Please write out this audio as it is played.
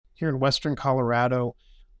here in Western Colorado,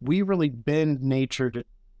 we really bend nature to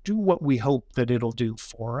do what we hope that it'll do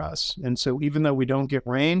for us. And so even though we don't get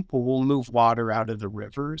rain, we'll move water out of the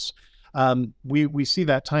rivers. We see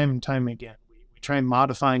that time and time again. We try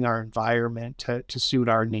modifying our environment to suit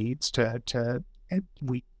our needs, and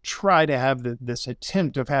we try to have this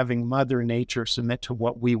attempt of having Mother Nature submit to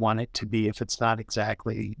what we want it to be if it's not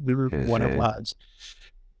exactly what it was.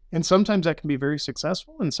 And sometimes that can be very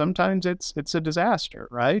successful, and sometimes it's a disaster,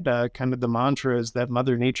 right? Kind of the mantra is that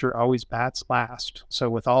Mother Nature always bats last. So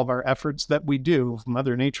with all of our efforts that we do,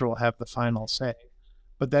 Mother Nature will have the final say.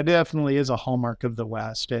 But that definitely is a hallmark of the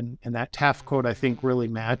West, and that Taft quote, I think, really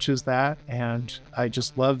matches that. And I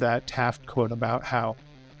just love that Taft quote about how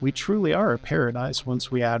we truly are a paradise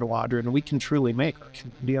once we add water, and we can truly make our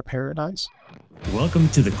community a paradise. Welcome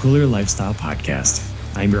to the Koolers Lifestyle Podcast.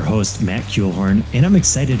 I'm your host, Matt Kuehlhorn, and I'm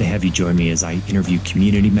excited to have you join me as I interview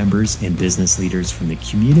community members and business leaders from the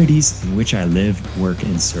communities in which I live, work,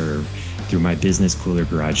 and serve through my business Cooler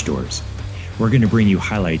Garage Doors. We're going to bring you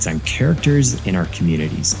highlights on characters in our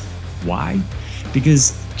communities. Why?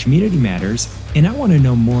 Because community matters, and I want to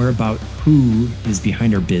know more about who is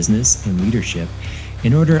behind our business and leadership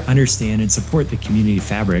in order to understand and support the community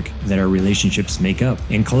fabric that our relationships make up.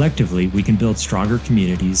 And collectively, we can build stronger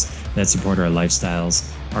communities that support our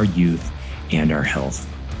lifestyles, our youth, and our health.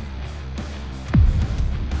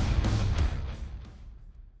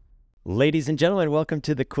 Ladies and gentlemen, welcome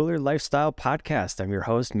to the Koolers Lifestyle Podcast. I'm your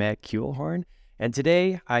host, Matt Kuehlhorn, and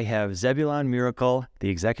today I have Zebulon Miracle, the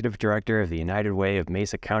Executive Director of the United Way of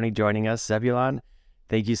Mesa County, joining us. Zebulon,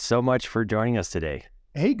 thank you so much for joining us today.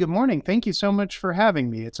 Hey, good morning. Thank you so much for having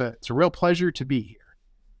me. It's a real pleasure to be here.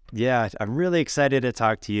 Yeah, I'm really excited to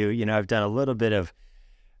talk to you. You know, I've done a little bit of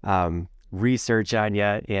research on you,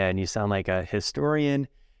 and you sound like a historian.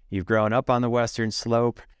 You've grown up on the Western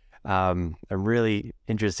Slope. I'm really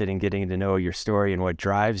interested in getting to know your story and what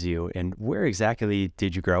drives you. And where exactly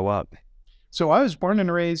did you grow up? So I was born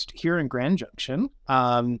and raised here in Grand Junction.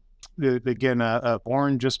 Born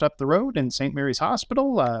just up the road in St. Mary's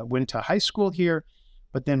Hospital. Went to high school here,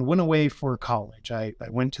 but then went away for college. I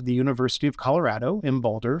went to the University of Colorado in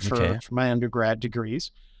Boulder for my undergrad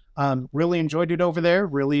degrees. Really enjoyed it over there,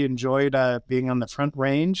 really enjoyed being on the Front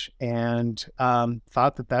Range, and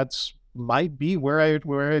thought that's might be where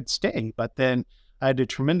I'd stay. But then I had a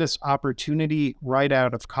tremendous opportunity right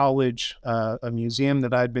out of college. A museum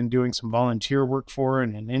that I'd been doing some volunteer work for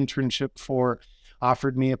and an internship for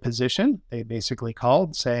offered me a position. They basically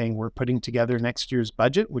called saying, we're putting together next year's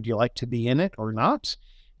budget. Would you like to be in it or not?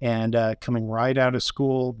 And coming right out of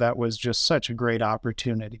school, that was just such a great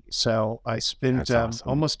opportunity. So I spent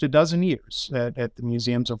almost a dozen years at the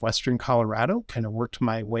museums of Western Colorado, kind of worked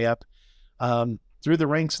my way up through the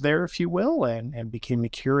ranks there, if you will, and became a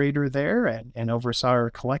curator there and oversaw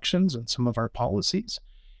our collections and some of our policies.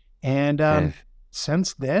 And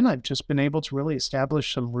since then, I've just been able to really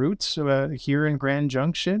establish some roots here in Grand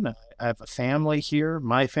Junction. I have a family here.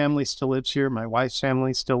 My family still lives here. My wife's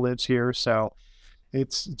family still lives here. So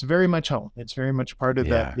it's very much home. It's very much part of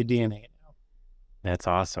the DNA now. That's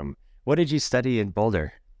awesome. What did you study in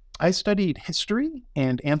Boulder? I studied history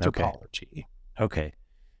and anthropology. Okay.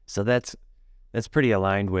 So that's pretty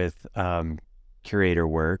aligned with curator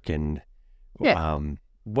work and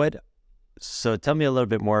So tell me a little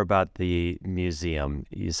bit more about the museum.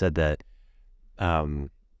 You said that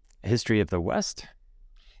history of the West?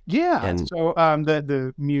 Yeah. So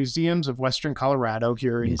the Museums of Western Colorado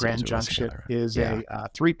here in Grand Junction is a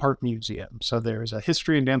three-part museum. So there's a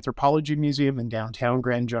history and anthropology museum in downtown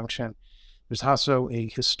Grand Junction. There's also a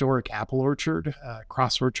historic apple orchard,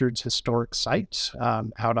 Cross Orchards Historic Site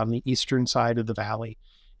out on the eastern side of the valley.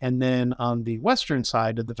 And then on the western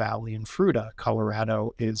side of the valley in Fruita,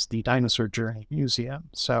 Colorado, is the Dinosaur Journey Museum.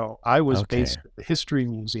 So I was based at the History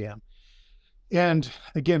Museum. And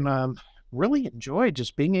again, really enjoyed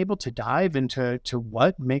just being able to dive into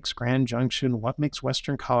what makes Grand Junction, what makes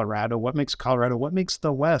Western Colorado, what makes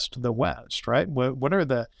the West, right? What are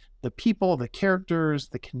the people, the characters,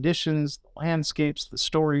 the conditions, the landscapes, the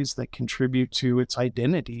stories that contribute to its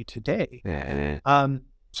identity today.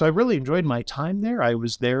 So I really enjoyed my time there. I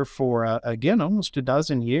was there for, almost a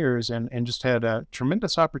dozen years and just had a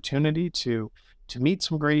tremendous opportunity to meet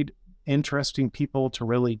some great, interesting people, to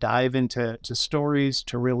really dive into stories,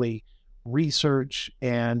 to really research.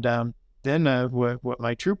 And then what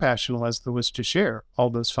my true passion was to share all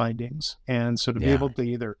those findings. And so to be able to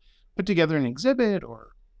either put together an exhibit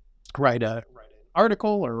or write an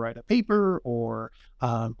article or write a paper or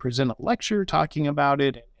present a lecture talking about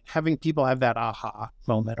it, having people have that aha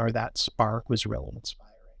moment or that spark was really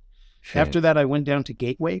inspiring. After that, I went down to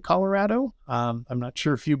Gateway, Colorado. I'm not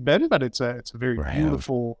sure if you've been, but it's a very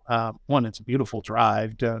beautiful one. It's a beautiful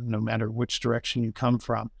drive, no matter which direction you come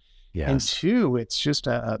from. Yes. And two, it's just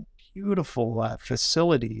a beautiful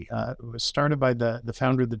facility. It was started by the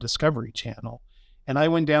founder of the Discovery Channel. And I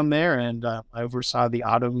went down there and I oversaw the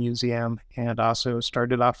auto museum and also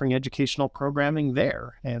started offering educational programming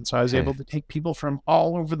there. And so I was able to take people from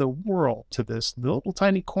all over the world to this little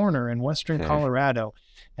tiny corner in Western Colorado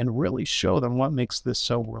and really show them what makes this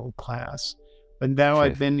so world class. But now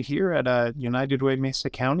I've been here at United Way,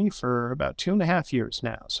 Mesa County for about 2.5 years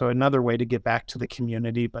now. So another way to get back to the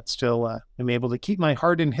community, but still I'm able to keep my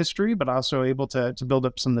heart in history, but also able to build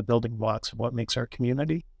up some of the building blocks of what makes our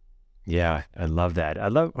community. Yeah, I love that. I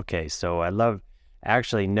love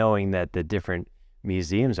actually knowing that the different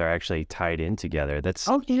museums are actually tied in together. That's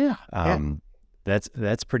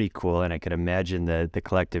that's pretty cool. And I could imagine the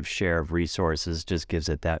collective share of resources just gives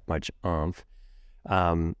it that much oomph.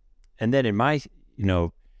 And then in my,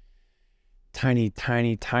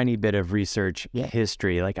 tiny bit of research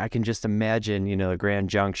history, like I can just imagine, the Grand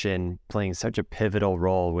Junction playing such a pivotal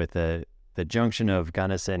role with the junction of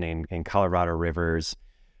Gunnison and Colorado rivers.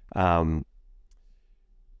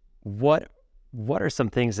 What are some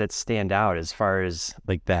things that stand out as far as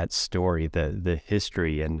like that story, the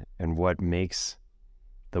history and what makes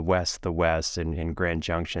the West and Grand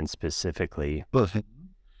Junction specifically?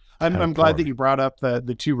 I'm glad that you brought up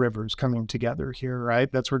the two rivers coming together here,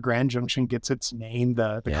 right? That's where Grand Junction gets its name.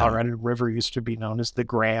 The Colorado River used to be known as the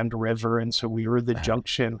Grand River, and so we were the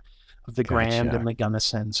junction of the Grand and the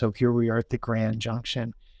Gunnison. So here we are at the Grand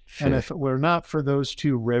Junction. And if it were not for those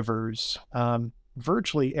two rivers,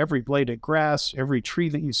 virtually every blade of grass, every tree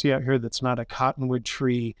that you see out here that's not a cottonwood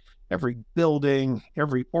tree, every building,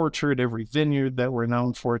 every orchard, every vineyard that we're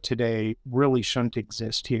known for today really shouldn't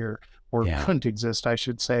exist here, or couldn't exist, I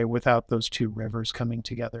should say, without those two rivers coming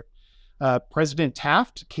together. President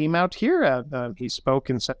Taft came out here. He spoke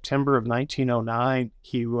in September of 1909.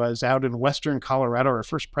 He was out in Western Colorado, our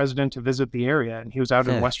first president to visit the area, and he was out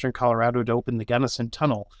in Western Colorado to open the Gunnison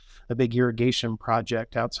Tunnel, a big irrigation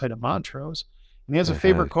project outside of Montrose. And he has a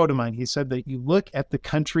favorite quote of mine. He said that you look at the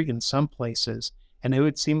country in some places, and it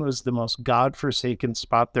would seem it was the most God-forsaken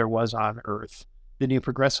spot there was on earth. Then you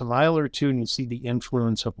progress a mile or two, and you see the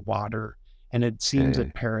influence of water, and it seems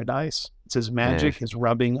at paradise. It's as magic as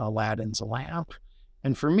rubbing Aladdin's lamp.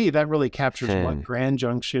 And for me, that really captures what Grand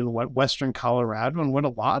Junction, what Western Colorado, and what a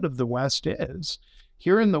lot of the West is.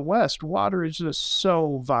 Here in the West, water is just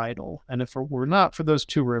so vital. And if it were not for those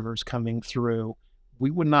two rivers coming through,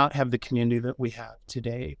 we would not have the community that we have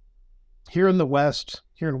today. Here in the West,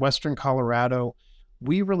 here in Western Colorado,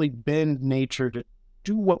 we really bend nature to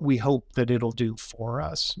do what we hope that it'll do for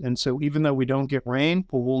us. And so even though we don't get rain,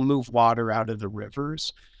 we'll move water out of the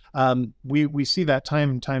rivers. We see that time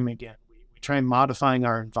and time again. We try modifying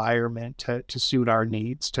our environment to suit our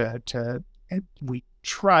needs, we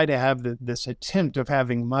try to have this attempt of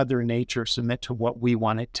having Mother Nature submit to what we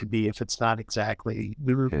want it to be if it's not exactly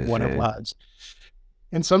what it was.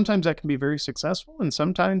 And sometimes that can be very successful, and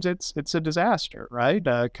sometimes it's a disaster, right?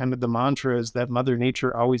 Kind of the mantra is that Mother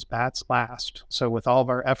Nature always bats last. So with all of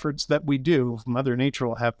our efforts that we do, Mother Nature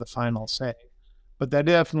will have the final say. But that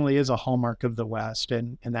definitely is a hallmark of the West.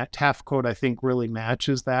 And that Taft quote, I think, really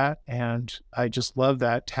matches that. And I just love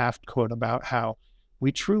that Taft quote about how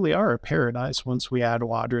we truly are a paradise once we add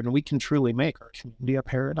water, and we can truly make our community a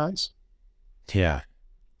paradise. Yeah.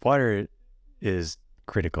 Water is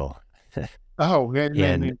critical. Oh,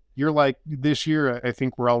 and you're like, this year, I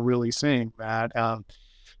think we're all really seeing that.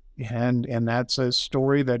 And that's a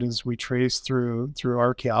story that as we trace through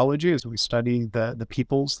archaeology, as we study the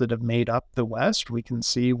peoples that have made up the West, we can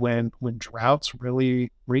see when droughts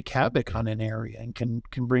really wreak havoc on an area and can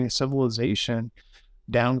bring a civilization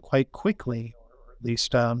down quite quickly, or at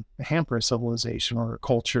least hamper a civilization or a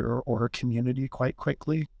culture or a community quite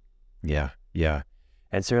quickly. Yeah.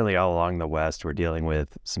 And certainly all along the West, we're dealing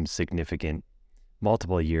with some significant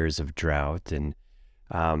multiple years of drought. And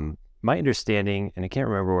my understanding, and I can't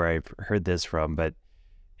remember where I've heard this from, but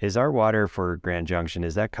is our water for Grand Junction,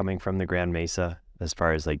 is that coming from the Grand Mesa as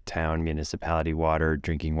far as like town, municipality water,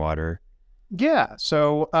 drinking water? Yeah.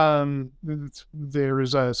 So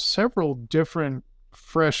there's several different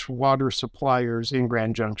fresh water suppliers in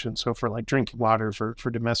Grand Junction. So for like drinking water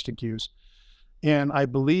for domestic use. And I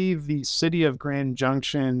believe the city of Grand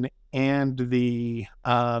Junction and the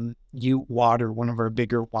Ute Water, one of our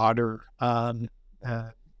bigger water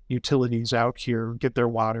utilities out here, get their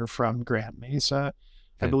water from Grand Mesa.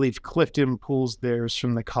 I believe Clifton pulls theirs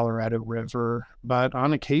from the Colorado River, but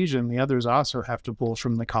on occasion, the others also have to pull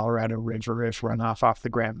from the Colorado River if runoff off the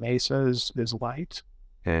Grand Mesa is light.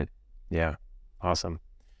 Yeah, awesome.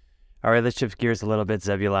 All right, let's shift gears a little bit,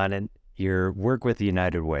 Zebulon, and your work with the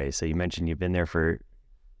United Way. So you mentioned you've been there for a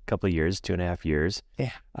couple of years, 2.5 years.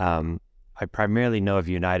 Yeah. I primarily know of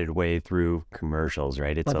United Way through commercials,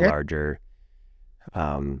 right? It's a larger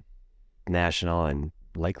national and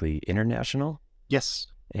likely international. Yes.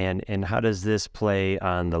 And how does this play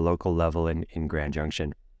on the local level in Grand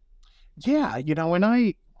Junction? Yeah, when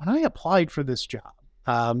I applied for this job,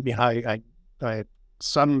 I had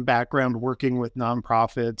some background working with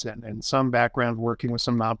nonprofits and some background working with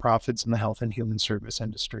some nonprofits in the health and human service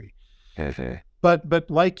industry. Okay. But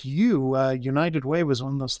like you, United Way was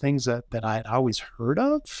one of those things that I'd always heard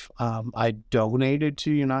of. I donated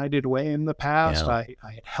to United Way in the past. Yeah.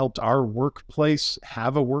 I had helped our workplace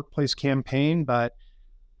have a workplace campaign, but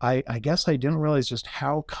I guess I didn't realize just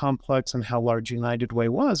how complex and how large United Way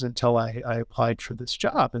was until I applied for this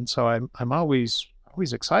job. And so I'm always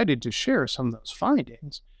excited to share some of those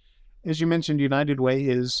findings. As you mentioned, United Way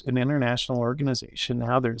is an international organization.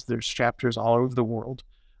 Now there's chapters all over the world.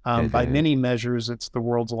 By many measures, it's the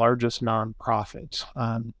world's largest nonprofit,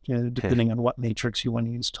 depending on what matrix you want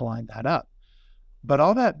to use to line that up. But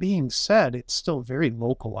all that being said, it's still very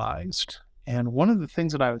localized. And one of the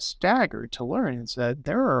things that I was staggered to learn is that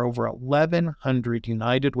there are over 1,100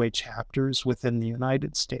 United Way chapters within the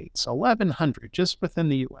United States, 1,100 just within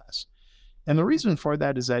the U.S. And the reason for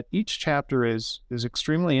that is that each chapter is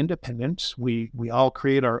extremely independent. We all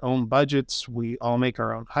create our own budgets. We all make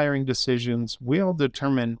our own hiring decisions. We all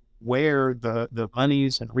determine where the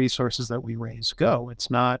monies and resources that we raise go. It's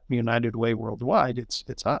not United Way worldwide.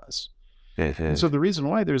 It's us. And so the reason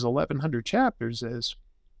why there's 1,100 chapters is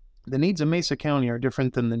the needs in Mesa County are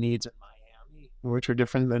different than the needs in Miami, which are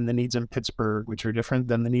different than the needs in Pittsburgh, which are different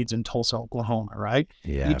than the needs in Tulsa, Oklahoma, right?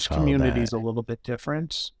 Yeah, each community is a little bit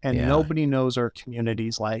different, and nobody knows our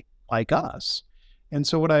communities like us. And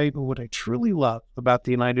so what I truly love about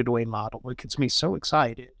the United Way model, what gets me so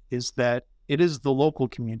excited, is that it is the local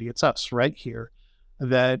community, it's us right here,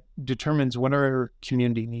 that determines what our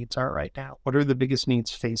community needs are right now. What are the biggest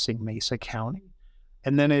needs facing Mesa County?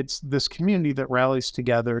 And then it's this community that rallies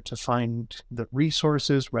together to find the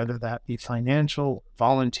resources, whether that be financial,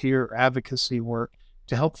 volunteer, or advocacy work,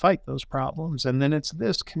 to help fight those problems. And then it's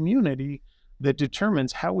this community that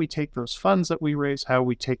determines how we take those funds that we raise, how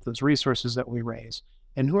we take those resources that we raise,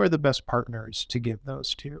 and who are the best partners to give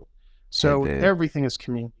those to. So everything is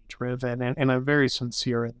community driven, and I'm very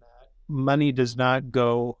sincere in that. Money does not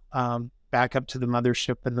go back up to the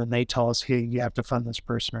mothership and then they tell us, hey, you have to fund this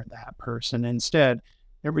person or that person. Instead,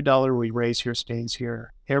 every dollar we raise here stays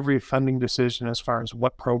here. Every funding decision as far as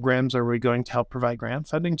what programs are we going to help provide grant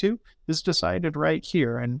funding to is decided right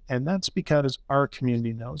here. And that's because our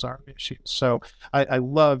community knows our issues. So I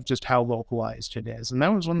love just how localized it is. And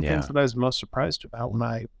that was one of the things that I was most surprised about when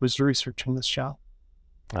I was researching this job.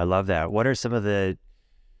 I love that. What are some of the,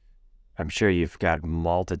 I'm sure you've got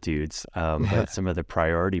multitudes, but some of the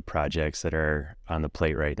priority projects that are on the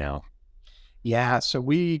plate right now? Yeah, so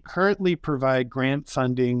we currently provide grant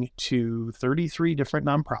funding to 33 different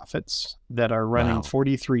nonprofits that are running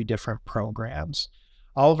 43 different programs.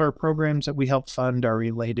 All of our programs that we help fund are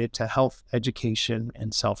related to health, education,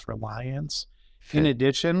 and self-reliance. In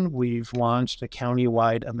addition, we've launched a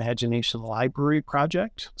countywide imagination library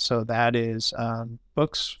project. So that is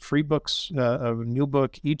books, free books, a new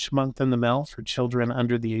book each month in the mail for children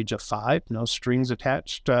under the age of 5. No strings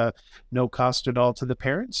attached, no cost at all to the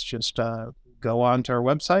parents. Just go on to our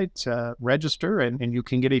website, register, and you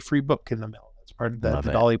can get a free book in the mail. That's part of the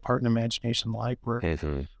Dolly Parton Imagination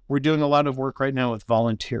Library. We're doing a lot of work right now with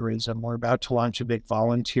volunteerism. We're about to launch a big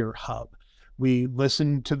volunteer hub. We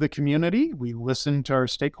listen to the community, we listen to our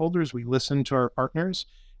stakeholders, we listen to our partners,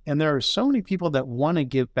 and there are so many people that want to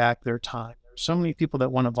give back their time. There are so many people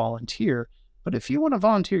that want to volunteer, but if you want to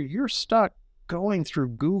volunteer, you're stuck going through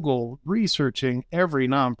Google, researching every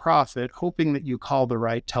nonprofit, hoping that you call the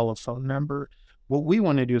right telephone number. What we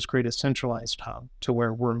want to do is create a centralized hub to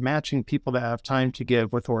where we're matching people that have time to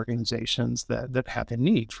give with organizations that have a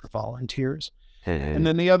need for volunteers. And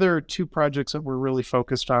then the other two projects that we're really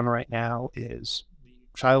focused on right now is the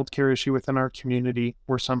child care issue within our community.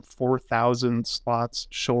 We're some 4,000 slots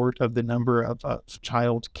short of the number of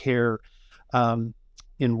child care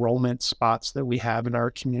enrollment spots that we have in our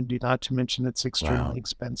community, not to mention it's extremely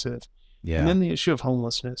expensive. And then the issue of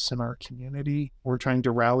homelessness in our community. We're trying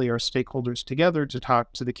to rally our stakeholders together to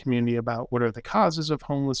talk to the community about what are the causes of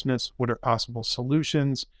homelessness, what are possible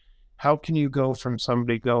solutions, how can you go from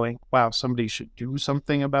somebody going, wow, somebody should do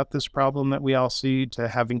something about this problem that we all see, to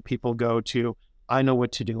having people go to, I know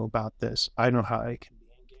what to do about this. I know how I can be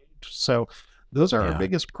engaged. So those are our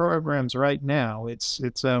biggest programs right now. It's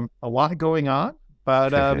a lot going on,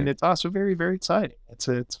 but it's also very, very exciting. It's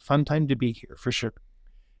a fun time to be here for sure.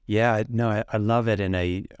 Yeah, no, I love it.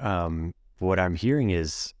 And what I'm hearing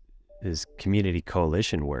is community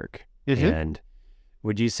coalition work. Mm-hmm. And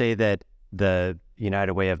would you say that the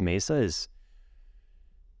United Way of Mesa is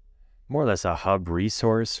more or less a hub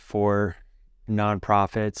resource for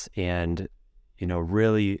nonprofits and,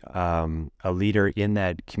 really a leader in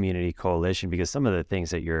that community coalition? Because some of the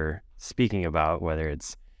things that you're speaking about, whether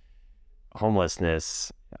it's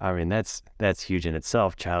homelessness, I mean, that's huge in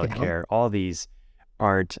itself, childcare, all these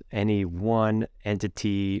aren't any one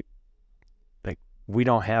entity. Like, we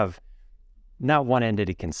don't have, not one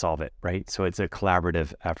entity can solve it, right? So it's a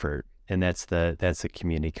collaborative effort. And that's the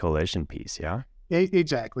community coalition piece, yeah?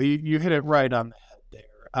 Exactly. You hit it right on the head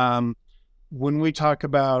there. When we talk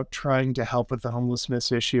about trying to help with the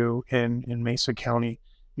homelessness issue in Mesa County,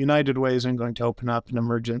 United Way isn't going to open up an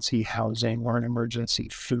emergency housing or an emergency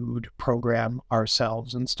food program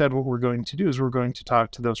ourselves. Instead, what we're going to do is we're going to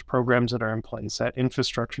talk to those programs that are in place, that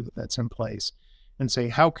infrastructure that's in place, and say,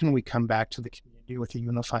 how can we come back to the community with a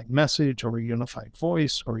unified message or a unified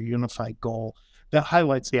voice or a unified goal that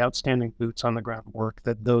highlights the outstanding boots on the ground work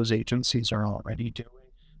that those agencies are already doing.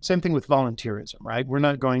 Same thing with volunteerism, right? We're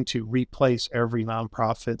not going to replace every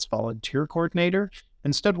nonprofit's volunteer coordinator.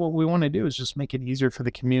 Instead, what we want to do is just make it easier for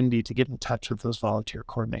the community to get in touch with those volunteer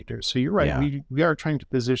coordinators. So you're right. Yeah. We are trying to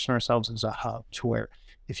position ourselves as a hub to where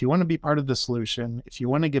if you want to be part of the solution, if you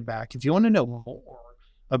want to give back, if you want to know more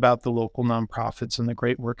about the local nonprofits and the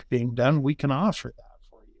great work being done, we can offer that.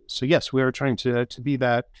 So yes, we are trying to be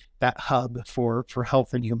that hub for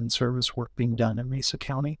health and human service work being done in Mesa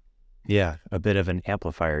County. Yeah, a bit of an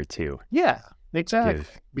amplifier too. Yeah, exactly.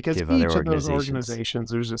 Because each of those organizations,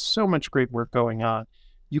 there's just so much great work going on.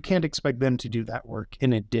 You can't expect them to do that work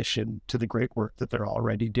in addition to the great work that they're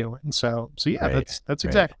already doing. So yeah, that's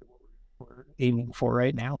exactly what we're aiming for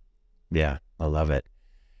right now. Yeah, I love it.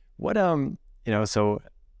 What so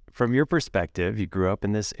from your perspective, you grew up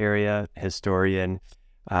in this area, historian,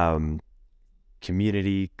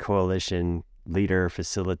 community coalition leader,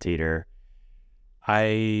 facilitator.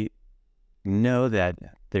 I know that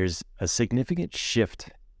there's a significant shift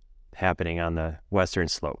happening on the Western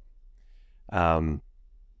Slope.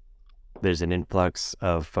 There's an influx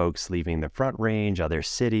of folks leaving the Front Range, other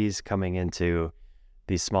cities coming into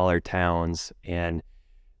these smaller towns, and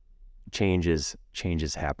change is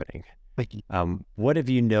happening. What have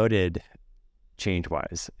you noted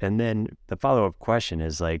change-wise? And then the follow-up question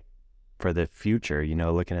is, like, for the future,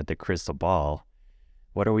 looking at the crystal ball,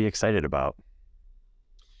 what are we excited about?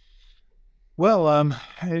 Well,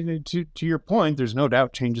 to your point, there's no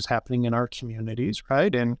doubt change is happening in our communities,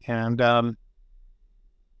 right? And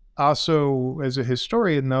also, as a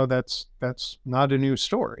historian, though, that's not a new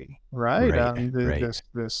story, right?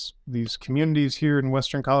 These communities here in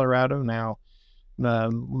Western Colorado now,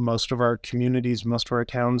 most of our communities, most of our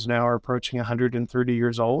towns now are approaching 130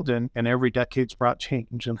 years old, and every decade's brought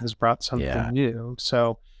change and has brought something new.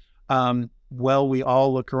 So, while we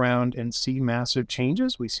all look around and see massive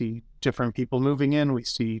changes, we see different people moving in, we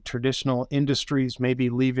see traditional industries maybe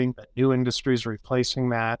leaving, but new industries replacing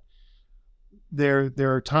that. There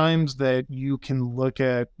are times that you can look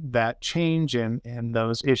at that change and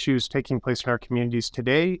those issues taking place in our communities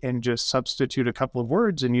today and just substitute a couple of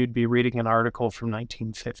words, and you'd be reading an article from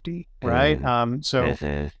 1950, right?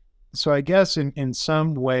 So I guess in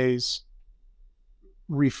some ways,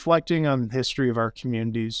 reflecting on the history of our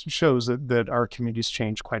communities shows that our communities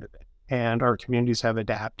change quite a bit, and our communities have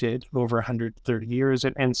adapted over 130 years,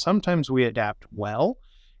 and sometimes we adapt well.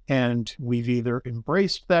 And we've either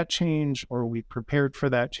embraced that change or we prepared for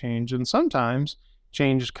that change. And sometimes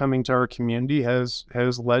change coming to our community has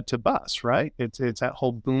led to bust, right? It's that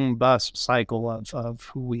whole boom bust cycle of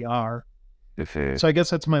who we are. So I guess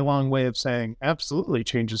that's my long way of saying absolutely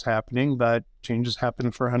change is happening, but change has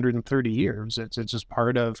happened for 130 years. It's just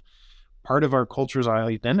part of our culture's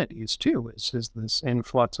identities too. It's just this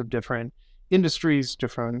influx of different industries,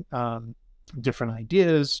 different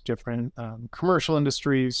ideas, different commercial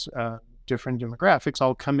industries, different demographics,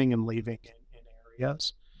 all coming and leaving in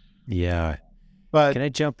areas. Yeah. But can I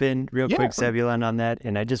jump in real quick, Zebulon, on that?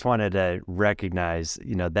 And I just wanted to recognize,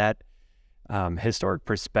 that historic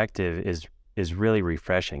perspective is really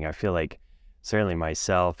refreshing. I feel like certainly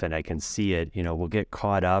myself, and I can see it, we'll get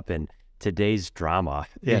caught up in today's drama.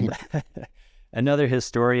 And another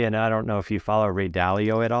historian, I don't know if you follow Ray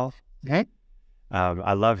Dalio at all.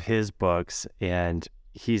 I love his books, and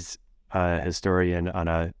he's a historian on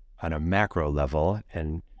a macro level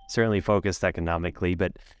and certainly focused economically,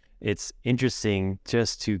 but it's interesting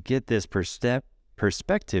just to get this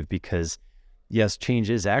perspective because yes, change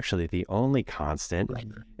is actually the only constant. Right.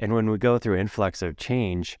 And when we go through influx of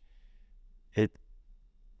change, it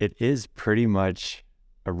is pretty much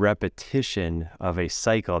a repetition of a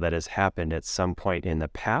cycle that has happened at some point in the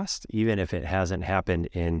past, even if it hasn't happened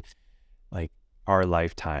in like our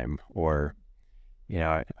lifetime. Or,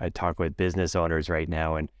 I talk with business owners right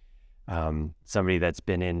now, and somebody that's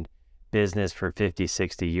been in business for 50,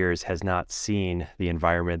 60 years has not seen the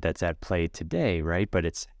environment that's at play today, right? But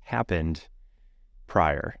it's happened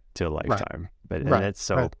prior to a lifetime. Right. And it's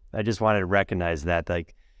so, I just wanted to recognize that,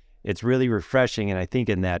 like, it's really refreshing. And I think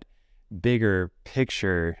in that bigger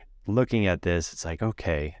picture, looking at this, it's like,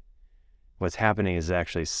 okay, what's happening is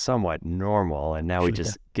actually somewhat normal. And now we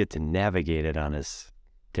just get to navigate it on this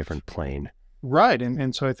different plane. Right.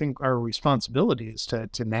 And so I think our responsibility is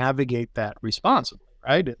to navigate that responsibly,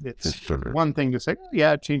 right? It's one thing to say, oh,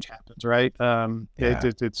 yeah, change happens, right?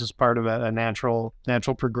 It's just part of a natural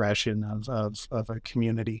progression of a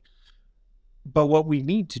community. But what we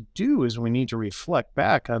need to do is we need to reflect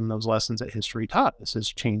back on those lessons that history taught us as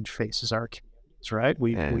change faces our communities, right?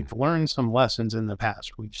 We've learned some lessons in the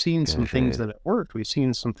past. We've seen some things that have worked. We've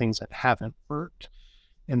seen some things that haven't worked.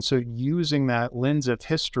 And so using that lens of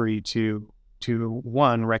history to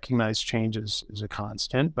one, recognize change as a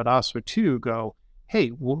constant, but also two, go,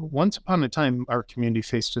 hey, once upon a time, our community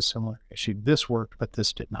faced a similar issue. This worked, but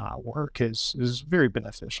this did not work is very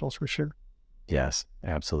beneficial for sure. Yes,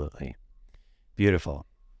 absolutely. Beautiful.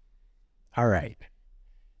 All right.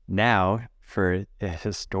 Now for a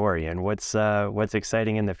historian, what's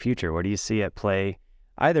exciting in the future? What do you see at play,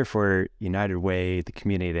 either for United Way, the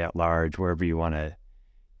community at large, wherever you want to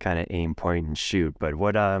kind of aim, point, and shoot? But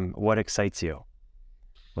what excites you?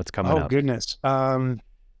 What's coming up? Oh goodness. I'm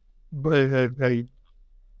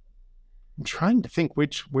trying to think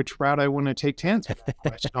which route I want to take to answer that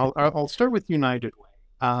question. I'll start with United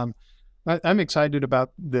Way. I'm excited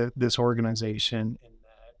about this organization.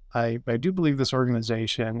 I do believe this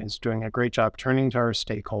organization is doing a great job turning to our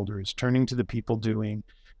stakeholders, turning to the people doing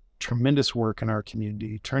tremendous work in our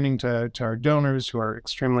community, turning to our donors who are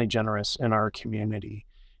extremely generous in our community,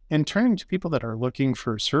 and turning to people that are looking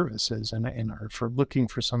for services and are looking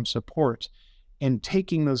for some support, and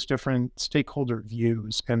taking those different stakeholder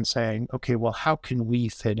views and saying, okay, well, how can we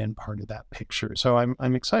fit in part of that picture? So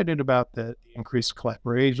I'm excited about the increased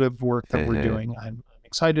collaborative work that we're doing. I'm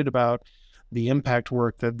excited about the impact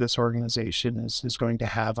work that this organization is going to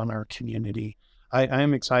have on our community. I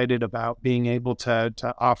am excited about being able to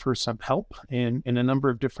offer some help in a number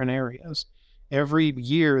of different areas. Every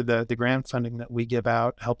year, the grant funding that we give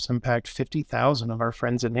out helps impact 50,000 of our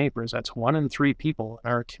friends and neighbors. That's 1 in 3 people in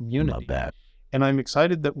our community. Love that. And I'm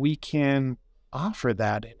excited that we can offer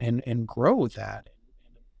that and grow that,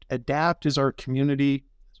 and adapt as our community,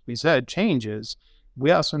 as we said, changes.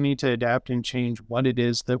 We also need to adapt and change what it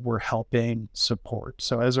is that we're helping support.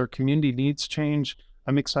 So as our community needs change,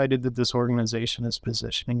 I'm excited that this organization is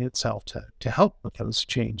positioning itself to help with those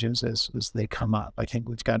changes as they come up. I think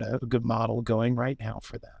we've got a good model going right now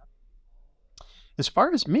for that. As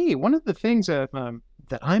far as me, one of the things that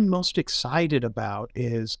I'm most excited about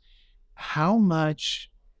is how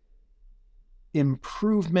much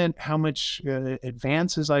improvement, how much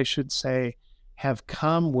advances, I should say, have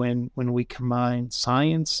come when we combine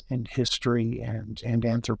science and history and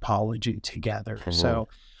anthropology together. Mm-hmm. So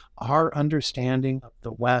our understanding of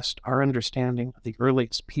the West, our understanding of the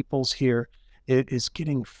earliest peoples here, it is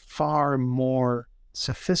getting far more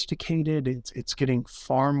sophisticated. It's getting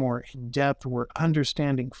far more in depth. We're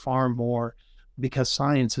understanding far more because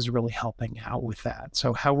science is really helping out with that.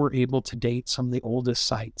 So how we're able to date some of the oldest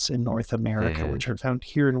sites in North America, which are found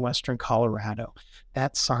here in Western Colorado,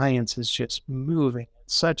 that science is just moving at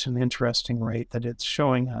such an interesting rate that it's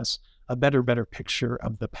showing us a better picture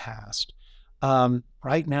of the past.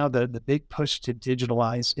 Right now, the big push to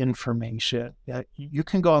digitalize information, you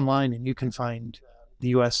can go online and you can find the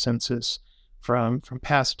U.S. Census from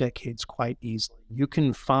past decades quite easily. You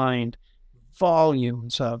can find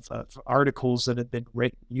volumes of articles that have been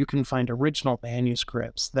written. You can find original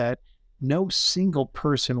manuscripts that no single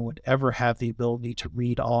person would ever have the ability to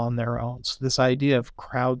read all on their own. So this idea of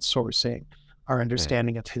crowdsourcing our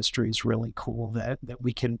understanding of history is really cool, that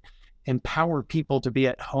we can empower people to be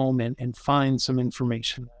at home and find some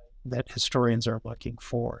information that historians are looking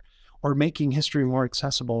for, or making history more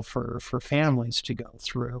accessible for families to go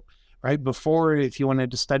through. Right before, if you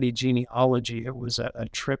wanted to study genealogy, it was a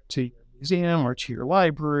trip to museum or to your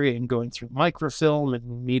library and going through microfilm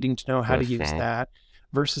and needing to know how to use that.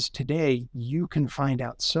 Versus today, you can find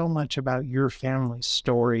out so much about your family's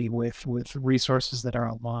story with resources that are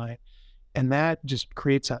online. And that just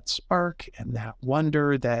creates that spark and that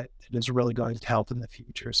wonder that is really going to help in the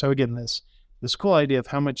future. So again, this cool idea of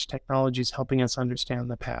how much technology is helping us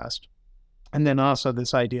understand the past. And then also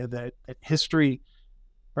this idea that history,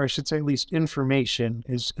 or I should say at least information,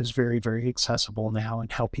 is very, very accessible now,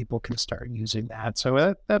 and how people can start using that.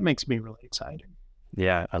 So that makes me really excited.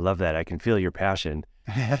 Yeah, I love that. I can feel your passion.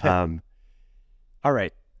 All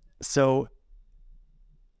right. So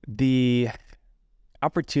the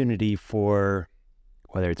opportunity for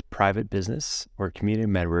whether it's private business or community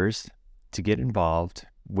members to get involved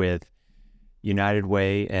with United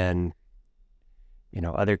Way and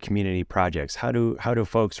other community projects. How do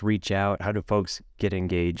folks reach out? How do folks get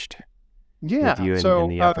engaged with you in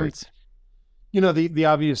the efforts? The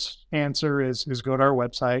obvious answer is go to our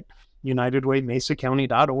website,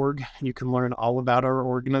 unitedwaymesacounty.org. You can learn all about our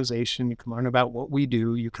organization. You can learn about what we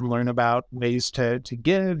do. You can learn about ways to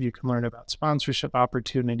give. You can learn about sponsorship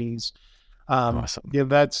opportunities. Awesome. Yeah,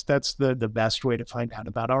 that's the best way to find out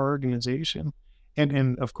about our organization.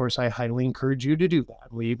 And of course, I highly encourage you to do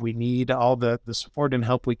that. We need all the support and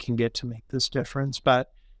help we can get to make this difference.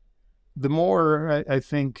 But the more, I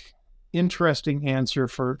think, interesting answer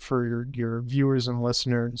for your viewers and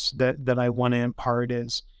listeners that I want to impart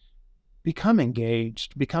is become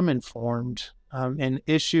engaged, become informed. An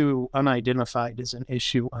issue unidentified is an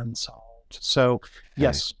issue unsolved. So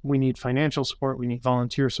yes, we need financial support, we need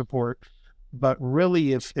volunteer support, but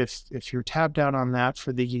really if you're tapped out on that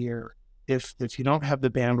for the year, if you don't have the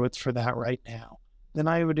bandwidth for that right now, then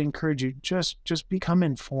I would encourage you, just become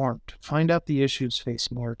informed. Find out the issues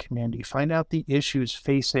facing your community. Find out the issues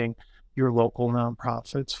facing your local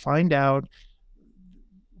nonprofits. Find out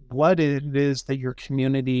what it is that your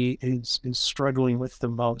community is struggling with the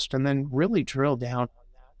most, and then really drill down on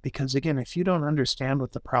that. Because again, if you don't understand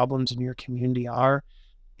what the problems in your community are,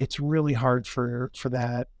 it's really hard for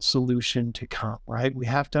that solution to come, right? We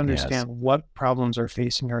have to understand what problems are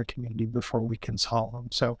facing our community before we can solve them.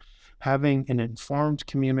 So having an informed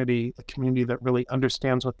community, a community that really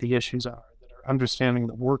understands what the issues are, that are understanding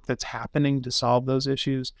the work that's happening to solve those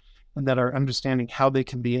issues, and that are understanding how they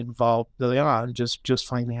can be involved beyond just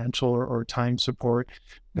financial or time support,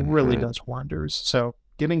 it really does wonders. So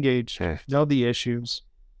get engaged, know the issues,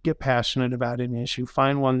 get passionate about an issue,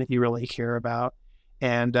 find one that you really care about,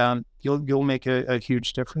 and you'll make a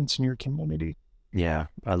huge difference in your community. Yeah,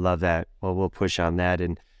 I love that. Well, we'll push on that.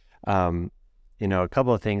 And, a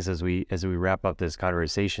couple of things as we wrap up this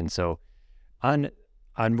conversation. So on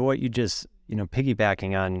what you just,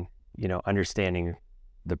 piggybacking on, understanding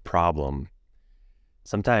the problem,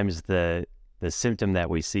 sometimes the symptom that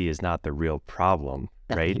we see is not the real problem,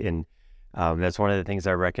 right? And that's one of the things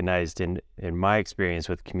I recognized in my experience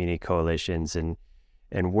with community coalitions and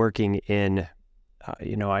working in,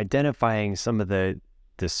 identifying some of the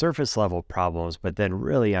surface level problems, but then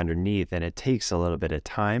really underneath, and it takes a little bit of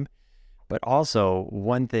time. But also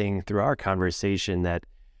one thing through our conversation that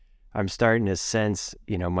I'm starting to sense,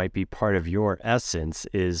 might be part of your essence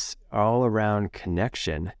is all around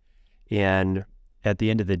connection. And at the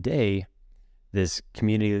end of the day, this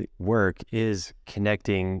community work is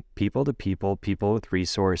connecting people to people with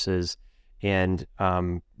resources, and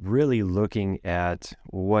really looking at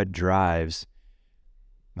what drives,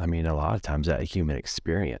 a lot of times, that human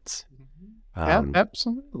experience.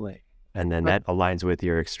 Absolutely. And then that aligns with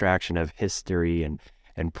your extraction of history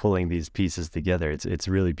and pulling these pieces together. It's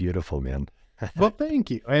really beautiful, man. Well,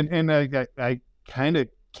 thank you. And I kind of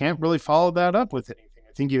can't really follow that up with anything.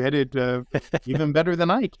 I think you hit it even better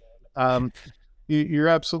than I can. You're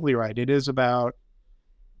absolutely right. It is about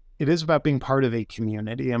being part of a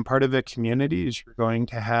community, and part of a community is you're going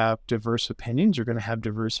to have diverse opinions. You're going to have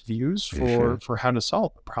diverse views for how to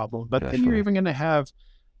solve the problem, but then you're even going to have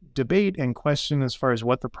debate and question as far as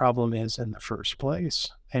what the problem is in the first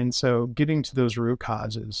place. And so getting to those root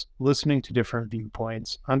causes, listening to different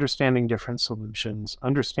viewpoints, understanding different solutions,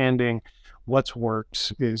 understanding what's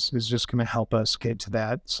worked is just going to help us get to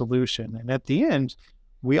that solution. And at the end,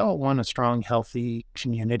 we all want a strong, healthy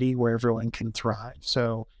community where everyone can thrive.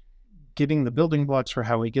 So getting the building blocks for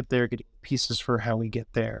how we get there, getting pieces for how we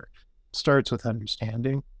get there, starts with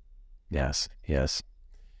understanding. Yes.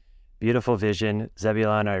 Beautiful vision.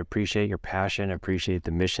 Zebulon, I appreciate your passion. I appreciate the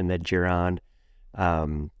mission that you're on.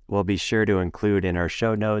 We'll be sure to include in our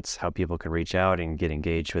show notes how people can reach out and get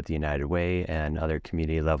engaged with the United Way and other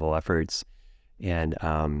community level efforts. And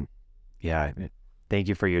thank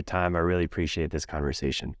you for your time. I really appreciate this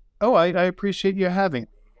conversation. Oh, I appreciate you having me.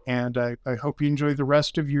 And I hope you enjoy the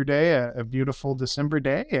rest of your day, a beautiful December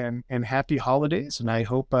day, and happy holidays. And I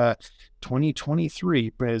hope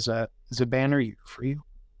 2023 is a banner year for you.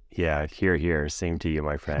 Yeah, here. Same to you,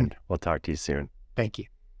 my friend. We'll talk to you soon. Thank you.